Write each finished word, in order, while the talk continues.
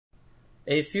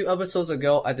A few episodes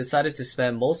ago, I decided to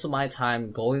spend most of my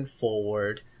time going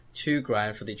forward to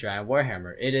grind for the Giant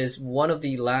Warhammer. It is one of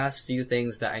the last few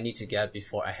things that I need to get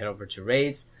before I head over to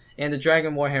raids, and the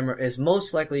Dragon Warhammer is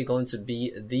most likely going to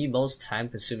be the most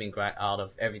time-consuming grind out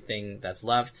of everything that's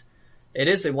left. It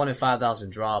is a 1 in 5,000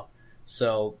 drop,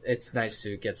 so it's nice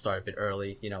to get started a bit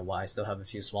early, while I still have a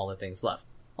few smaller things left.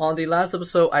 On the last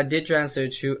episode, I did Dragon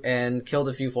 2 and killed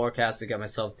a few forecasts to get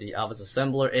myself the Alvis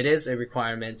Assembler. It is a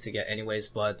requirement to get anyways,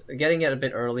 but getting it a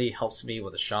bit early helps me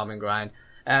with the Shaman grind,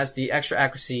 as the extra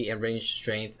accuracy and range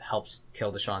strength helps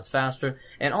kill the Shamans faster,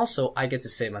 and also I get to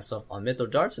save myself on Mytho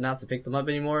Darts and not have to pick them up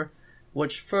anymore,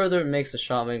 which further makes the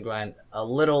Shaman grind a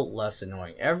little less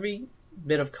annoying. Every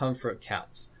bit of comfort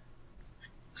counts.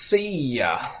 See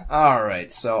ya!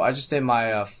 Alright, so I just did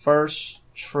my first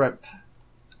trip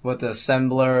with the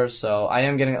Assembler, so I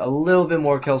am getting a little bit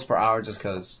more kills per hour just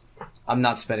because I'm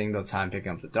not spending the time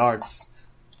picking up the darts.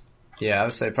 Yeah, I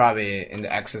would say probably in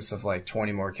the excess of like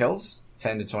 20 more kills,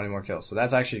 10 to 20 more kills. So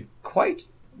that's actually quite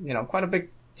a big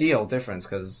deal difference,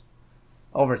 because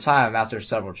over time, after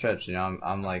several trips,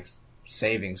 I'm like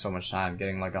saving so much time,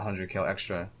 getting like 100 kill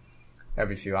extra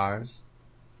every few hours.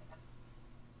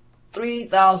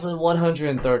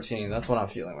 3,113, that's what I'm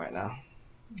feeling right now.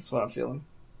 That's what I'm feeling.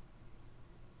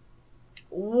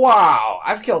 Wow,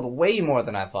 I've killed way more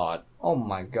than I thought. Oh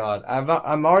my god,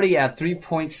 I'm already at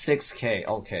 3.6k.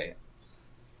 Okay,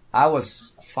 I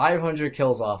was 500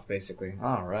 kills off basically.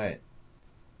 All right,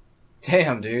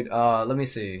 damn, dude. Let me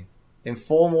see. In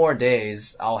 4 more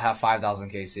days, I'll have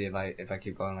 5,000 KC if I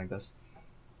keep going like this.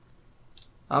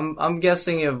 I'm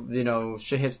guessing if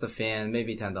shit hits the fan,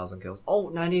 maybe 10,000 kills. Oh,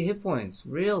 90 hit points.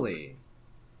 Really?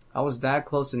 I was that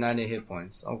close to 90 hit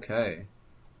points. Okay.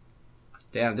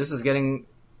 Damn, this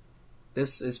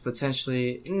is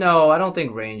potentially... No, I don't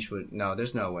think range would... No,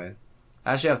 there's no way.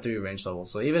 I actually have 3 range levels,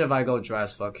 so even if I go dry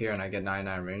as fuck here and I get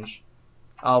 99 range,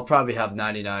 I'll probably have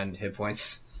 99 hit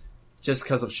points. Just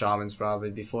because of Shamans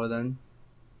probably before then.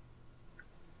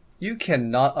 You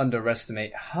cannot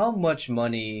underestimate how much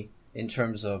money in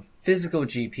terms of physical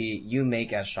GP you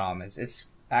make as Shamans. It's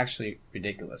actually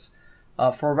ridiculous.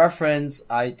 For reference,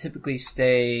 I typically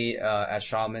stay at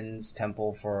Shaman's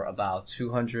Temple for about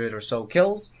 200 or so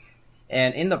kills,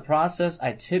 and in the process,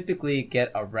 I typically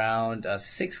get around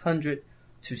 600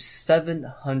 to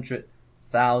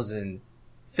 700,000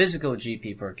 physical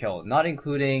GP per kill, not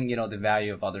including the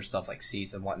value of other stuff like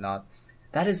seeds and whatnot.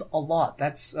 That is a lot.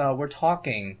 That's we're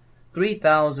talking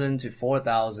 3,000 to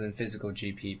 4,000 physical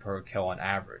GP per kill on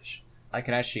average. I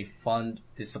can actually fund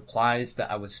the supplies that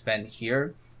I would spend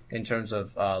here in terms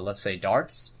of, let's say,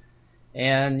 darts.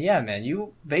 And yeah, man,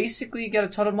 you basically get a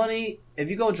ton of money. If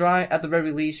you go dry, at the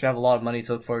very least, you have a lot of money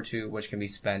to look forward to, which can be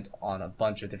spent on a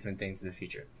bunch of different things in the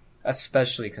future,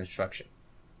 especially construction.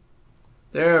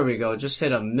 There we go. Just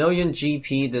hit 1 million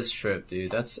GP this trip,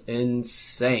 dude. That's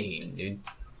insane, dude.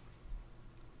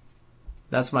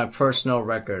 That's my personal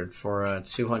record for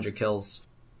 200 kills.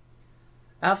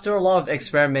 After a lot of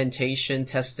experimentation,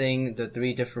 testing the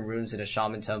 3 different rooms in the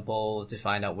Shaman Temple to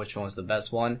find out which one was the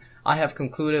best one, I have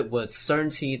concluded with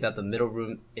certainty that the middle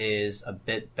room is a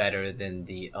bit better than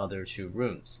the other 2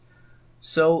 rooms.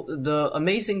 So the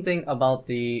amazing thing about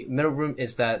the middle room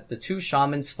is that the 2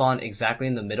 Shamans spawn exactly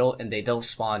in the middle, and they don't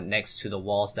spawn next to the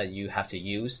walls that you have to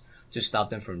use to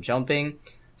stop them from jumping.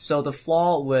 So the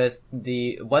flaw with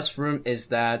the west room is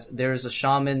that there's a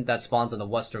Shaman that spawns on the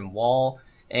western wall,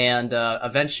 and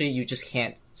eventually you just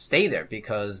can't stay there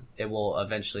because it will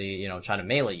eventually, try to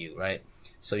melee you, right?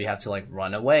 So you have to like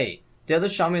run away. The other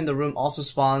Shaman in the room also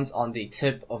spawns on the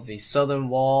tip of the southern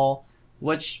wall,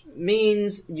 which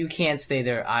means you can't stay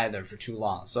there either for too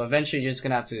long. So eventually you're just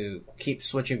gonna have to keep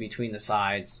switching between the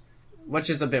sides, which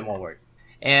is a bit more work.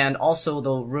 And also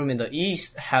the room in the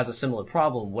east has a similar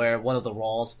problem where one of the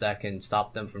walls that can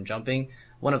stop them from jumping,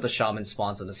 one of the Shamans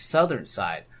spawns on the southern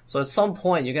side. So at some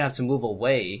point you're gonna have to move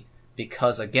away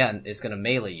because again, it's gonna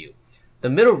melee you. The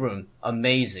middle room,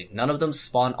 amazing. None of them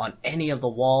spawn on any of the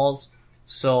walls.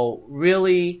 So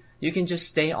really, you can just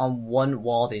stay on one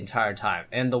wall the entire time.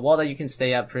 And the wall that you can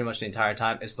stay at pretty much the entire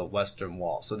time is the western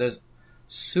wall. So there's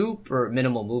super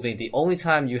minimal moving. The only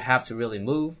time you have to really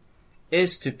move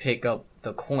is to pick up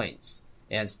the coins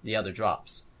and the other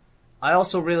drops. I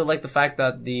also really like the fact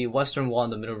that the western wall in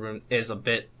the middle room is a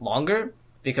bit longer,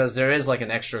 because there is like an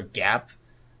extra gap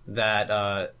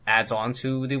that adds on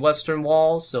to the western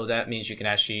wall. So that means you can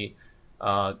actually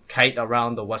kite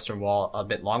around the western wall a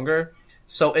bit longer.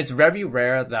 So it's very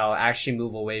rare that I'll actually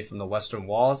move away from the western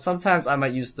wall. Sometimes I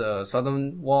might use the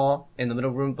southern wall in the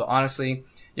middle room, but honestly,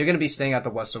 you're going to be staying at the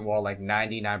western wall like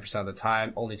 99% of the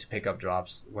time, only to pick up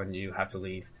drops when you have to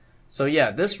leave. So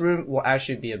yeah, this room will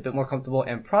actually be a bit more comfortable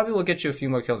and probably will get you a few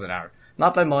more kills an hour.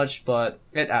 Not by much, but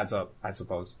it adds up, I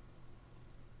suppose.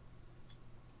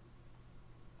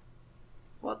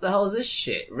 What the hell is this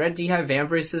shit? Red D'Hive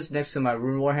Vambraces next to my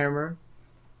Rune Warhammer?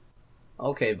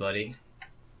 Okay, buddy.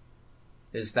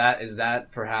 Is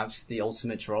that perhaps the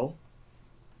ultimate troll?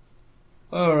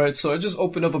 Alright, so I just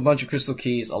opened up a bunch of crystal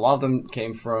keys. A lot of them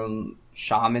came from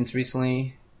shamans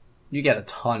recently. You get a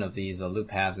ton of these loot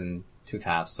paths and 2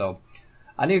 taps, so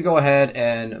I need to go ahead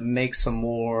and make some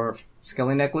more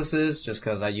scaling necklaces just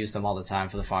because I use them all the time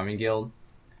for the farming guild.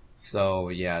 So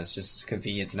yeah, it's just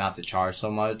convenient to not have to charge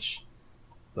so much.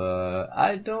 But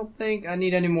I don't think I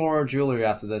need any more jewelry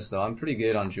after this though. I'm pretty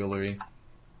good on jewelry.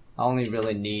 I only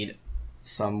really need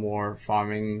some more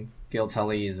farming guild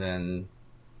tellies and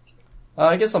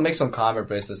I guess I'll make some combat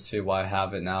bracelets too while I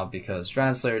have it now because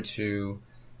Translator 2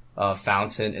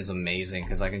 Fountain is amazing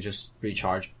because I can just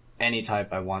recharge any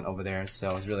type I want over there,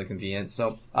 so it's really convenient.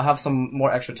 So I'll have some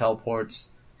more extra teleports.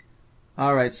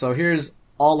 Alright, so here's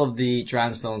all of the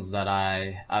Dragonstones that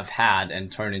I've had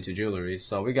and turned into jewelry.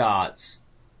 So we got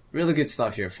really good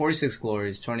stuff here. 46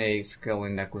 glories, 28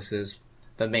 scaling necklaces,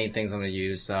 the main things I'm going to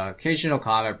use. Occasional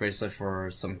combat bracelet for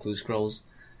some clue scrolls.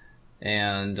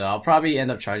 And I'll probably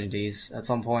end up charging these at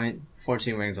some point.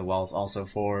 14 rings of wealth also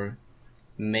for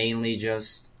mainly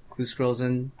just clue scrolls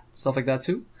and stuff like that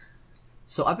too.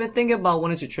 So I've been thinking about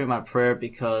wanting to trade my prayer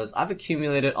because I've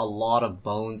accumulated a lot of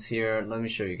bones here. Let me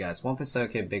show you guys.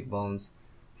 1.7k big bones,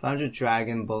 500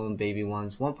 dragon bone baby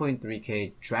ones,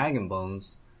 1.3k dragon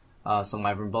bones, some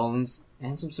wyvern bones,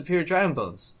 and some superior dragon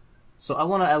bones. So I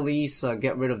want to at least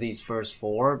get rid of these first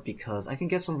 4 because I can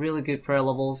get some really good prayer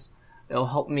levels. It'll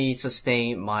help me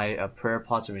sustain my prayer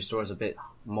pots and restores a bit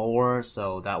more,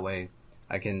 so that way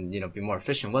I can, be more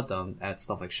efficient with them at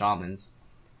stuff like shamans.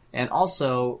 And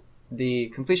also, the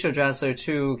completion of Dragon Slayer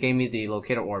 2 gave me the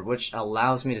Locator Orb, which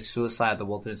allows me to suicide the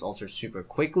Wilderness Altar super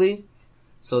quickly.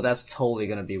 So that's totally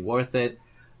going to be worth it.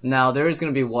 Now, there is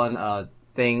going to be one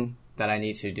thing that I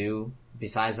need to do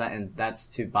besides that, and that's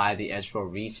to buy the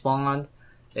Edgeflow Respawn.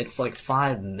 It's like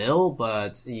 5 mil,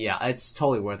 but yeah, it's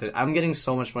totally worth it. I'm getting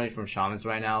so much money from shamans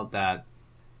right now that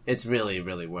it's really,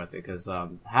 really worth it. Because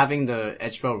having the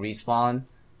Edgeflow Respawn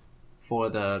for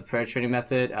the prayer training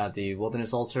method at the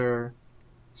Wilderness Altar,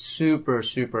 super,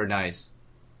 super nice.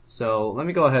 So let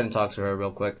me go ahead and talk to her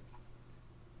real quick.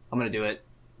 I'm gonna do it.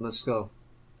 Let's go.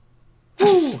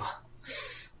 Woo!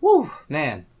 Woo!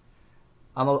 Man.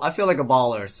 I feel like a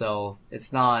baller, so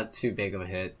it's not too big of a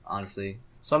hit, honestly.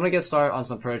 So I'm gonna get started on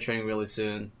some prayer training really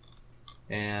soon.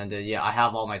 And yeah, I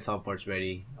have all my teleports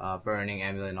ready. Burning,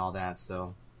 amulet, and all that,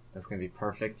 so that's gonna be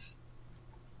perfect.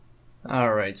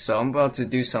 Alright, so I'm about to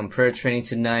do some prayer training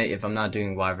tonight if I'm not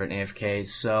doing Wyvern AFK.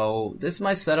 So this is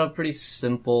my setup, pretty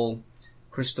simple.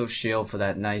 Crystal Shield for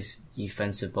that nice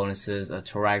defensive bonuses. A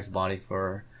Thorax Body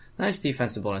for nice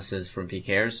defensive bonuses from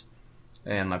PKers.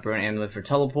 And my Burn Amulet for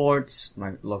teleports.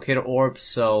 My Locator Orb,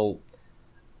 so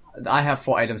I have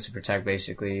 4 items to protect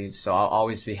basically. So I'll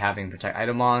always be having protect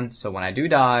item on. So when I do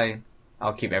die,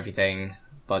 I'll keep everything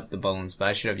but the bones. But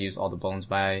I should have used all the bones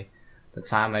by the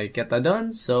time I get that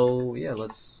done. So yeah,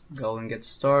 let's go and get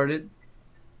started.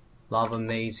 Lava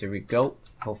Maze, here we go.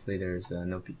 Hopefully there's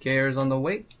no PKers on the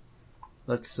way.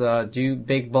 Let's do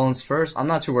big bones first. I'm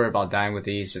not too worried about dying with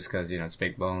these just because, it's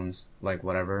big bones, like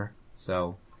whatever.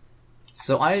 So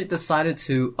I decided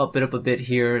to up it up a bit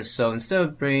here. So instead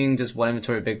of bringing just 1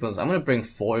 inventory of big bones, I'm going to bring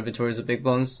 4 inventories of big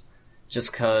bones.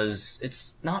 Just because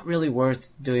it's not really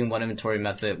worth doing 1 inventory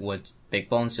method with big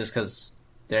bones just because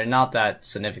they're not that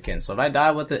significant. So if I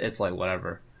die with it, it's like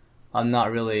whatever. I'm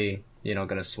not really,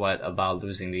 gonna sweat about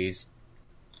losing these.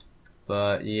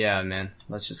 But yeah, man,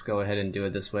 let's just go ahead and do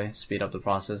it this way. Speed up the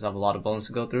process. I have a lot of bones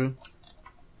to go through.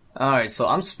 Alright, so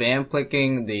I'm spam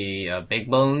clicking the big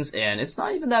bones, and it's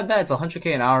not even that bad. It's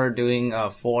 100k an hour doing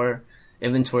 4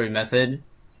 inventory method.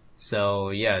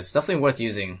 So yeah, it's definitely worth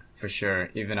using for sure,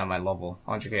 even at my level.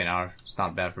 100k an hour, it's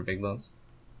not bad for big bones.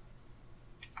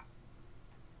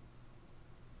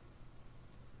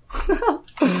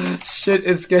 Shit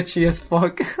is sketchy as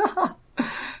fuck.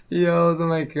 Yo, oh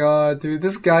my god, dude.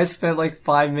 This guy spent like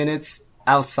 5 minutes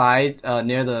outside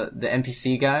near the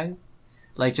NPC guy.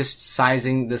 Like just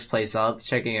sizing this place up,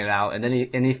 checking it out, and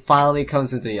then he finally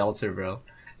comes into the altar, bro.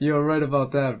 You're right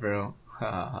about that, bro.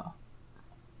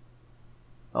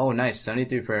 Oh, nice.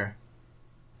 73 prayer.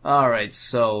 Alright,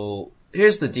 so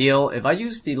here's the deal. If I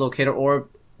use the Locator Orb,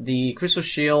 the Crystal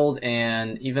Shield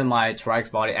and even my Thorax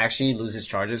Body actually loses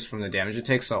charges from the damage it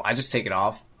takes, so I just take it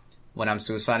off when I'm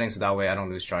suiciding, so that way I don't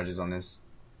lose charges on this.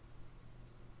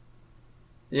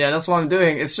 Yeah, that's what I'm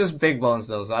doing. It's just big bones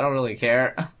though, so I don't really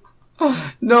care.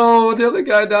 No, the other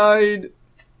guy died.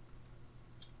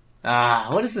 Ah,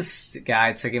 what is this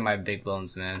guy taking my big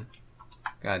bones, man?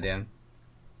 Goddamn.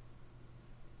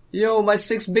 Yo, my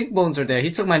 6 big bones are there.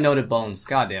 He took my noted bones.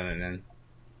 God damn it, man.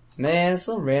 Man,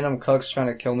 some random cuck's trying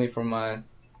to kill me for my...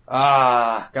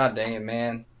 Ah, god dang it,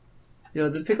 man. Yo,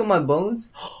 did it pick up my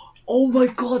bones? Oh my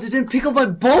god, they didn't pick up my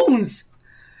bones!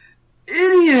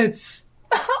 Idiots!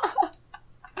 They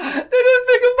didn't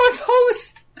pick up my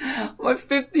bones! My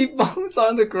 50 bones are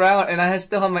on the ground, and I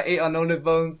still have my 8 unnoted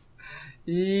bones.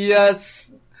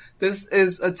 Yes! This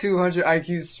is a 200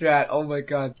 IQ strat. Oh my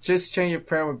god. Just train your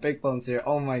prayer with big bones here.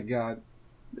 Oh my god.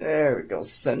 There we go.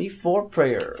 74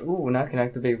 prayer. Ooh, now I can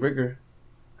activate rigor.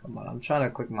 Come on, I'm trying to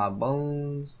click my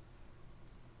bones.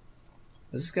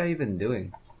 What's this guy even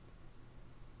doing?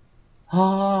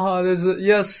 Ah, there's a,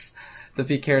 yes! The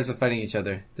PKers are fighting each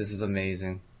other. This is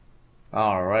amazing.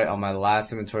 Alright, on my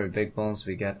last inventory of big bones,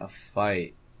 we get a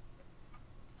fight.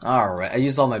 Alright, I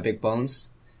used all my big bones.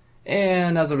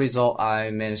 And as a result,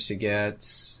 I managed to get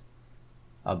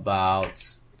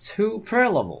about 2 prayer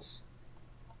levels,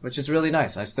 which is really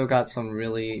nice. I still got some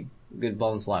really good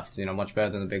bones left, you know, much better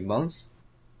than the big bones.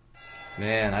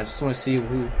 Man, I just want to see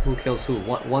who kills who.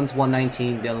 One's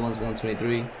 119, the other one's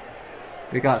 123.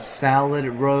 We got Salad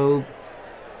Robe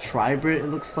Tribrid, it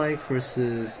looks like,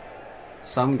 versus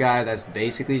some guy that's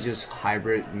basically just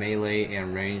hybrid melee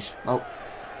and range. Oh,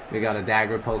 we got a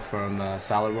dagger poke from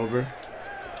Salad Rober.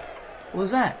 What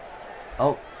was that?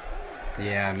 Oh,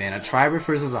 yeah, man, a Tribrid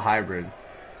versus a hybrid.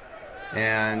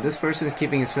 And this person is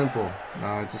keeping it simple.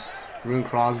 Just rune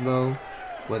crossbow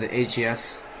with an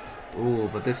HES. Ooh,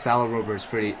 but this Salad Rober is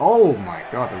pretty... Oh my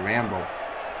god, the Rambo.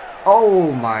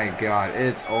 Oh my god,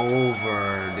 it's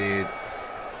over, dude.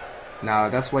 Now,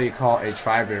 that's what you call a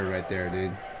Tribrid right there,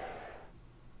 dude.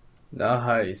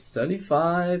 Nice.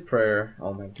 75 prayer.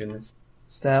 Oh my goodness.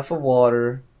 Staff of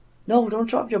water. No, don't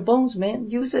drop your bones, man.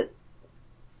 Use it.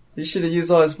 You should have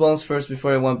used all his bones first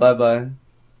before he went bye-bye.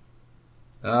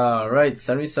 Alright,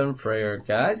 77 prayer,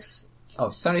 guys. Oh,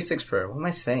 76 prayer. What am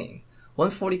I saying?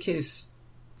 140k is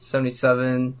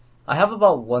 77. I have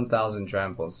about 1,000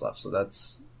 Dragon Bones left, so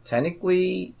that's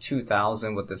technically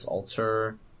 2,000 with this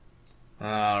altar.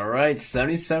 Alright,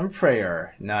 77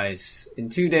 prayer. Nice. In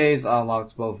 2 days, I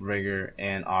unlocked both Rigor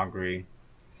and Augury.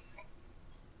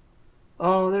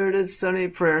 Oh, there it is,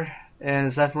 78 prayer. And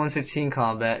is that 115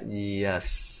 combat?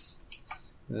 Yes.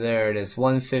 There it is,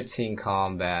 115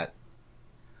 combat.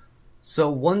 So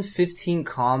 115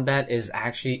 combat is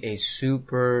actually a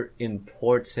super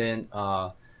important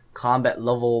combat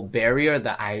level barrier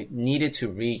that I needed to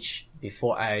reach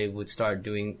before I would start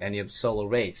doing any of solo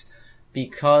raids.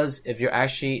 Because if you're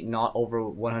actually not over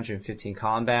 115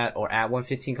 combat or at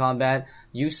 115 combat,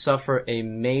 you suffer a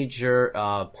major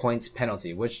points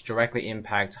penalty, which directly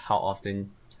impacts how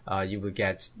often you would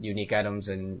get unique items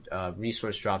and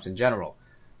resource drops in general.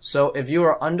 So if you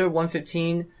are under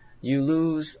 115, you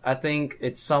lose, I think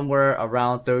it's somewhere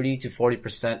around 30 to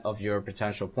 40% of your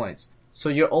potential points. So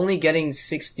you're only getting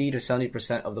 60 to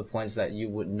 70% of the points that you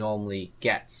would normally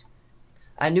get.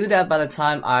 I knew that by the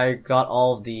time I got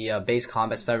all of the base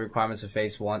combat stat requirements of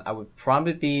Phase 1, I would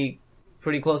probably be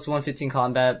pretty close to 115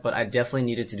 combat, but I definitely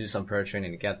needed to do some prayer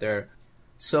training to get there.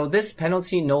 So this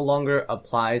penalty no longer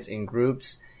applies in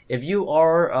groups. If you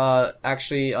are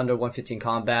actually under 115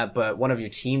 combat, but one of your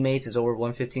teammates is over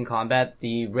 115 combat,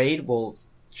 the raid will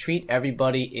treat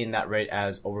everybody in that raid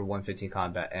as over 115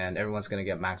 combat, and everyone's going to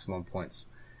get maximum points.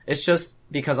 It's just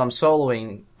because I'm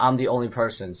soloing, I'm the only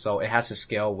person, so it has to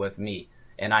scale with me,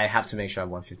 and I have to make sure I'm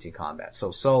 115 combat.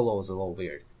 So solo is a little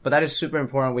weird. But that is super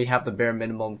important. We have the bare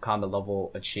minimum combat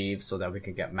level achieved so that we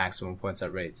can get maximum points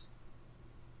at raids.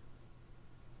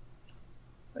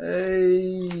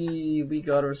 Hey, we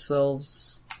got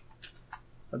ourselves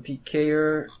a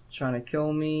PKer trying to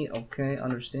kill me. Okay,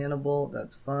 understandable.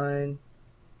 That's fine.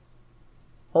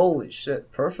 Holy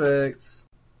shit, perfect.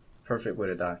 Perfect way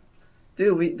to die.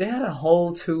 Dude, they had a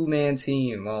whole 2-man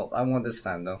team. Well, I won this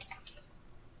time though.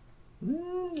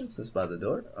 What's this by the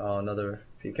door? Oh, another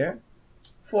PK.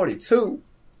 42.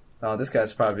 Oh, this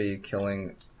guy's probably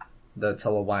killing the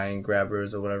Telewine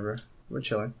grabbers or whatever. We're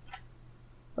chilling.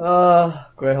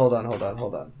 Great, hold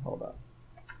on.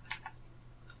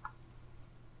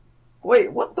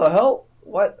 Wait, what the hell?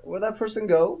 What? Where'd that person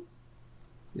go?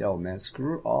 Yo, man,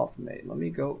 screw off, mate. Let me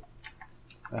go.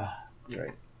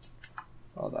 Great.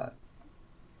 Hold on.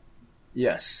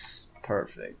 Yes,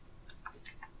 perfect.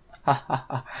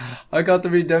 I got the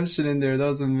redemption in there. That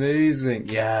was amazing.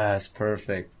 Yes,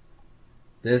 perfect.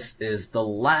 This is the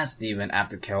last demon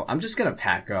after kill. I'm just gonna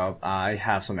pack up. I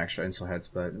have some extra insult heads,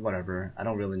 but whatever. I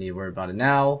don't really need to worry about it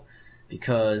now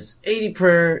because 80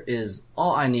 prayer is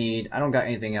all I need. I don't got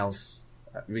anything else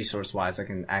resource wise that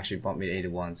can actually bump me to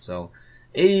 81. So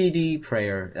 80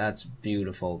 prayer, that's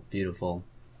beautiful, beautiful.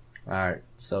 Alright,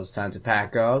 so it's time to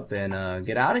pack up and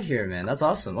get out of here, man. That's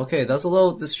awesome. Okay, that's a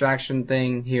little distraction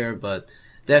thing here, but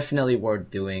definitely worth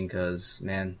doing because,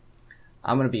 man,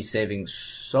 I'm gonna be saving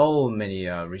so many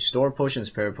restore potions,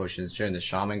 prayer potions during the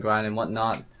shaman grind and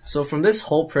whatnot. So from this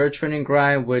whole prayer training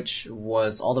grind, which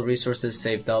was all the resources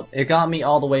saved up, it got me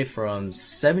all the way from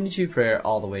 72 prayer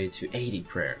all the way to 80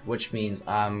 prayer, which means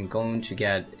I'm going to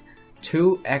get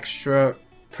 2 extra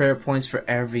prayer points for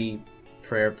every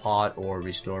prayer pot or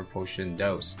restore potion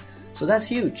dose. So that's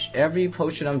huge. Every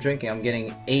potion I'm drinking, I'm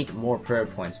getting 8 more prayer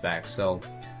points back. So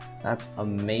that's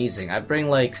amazing. I bring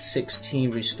like 16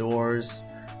 restores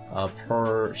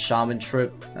per shaman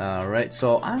trip. Right,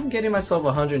 so I'm getting myself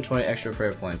 120 extra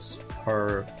prayer points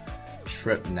per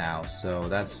trip now. So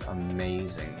that's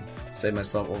amazing. Save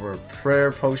myself over a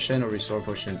prayer potion or restore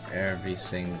potion every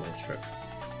single trip.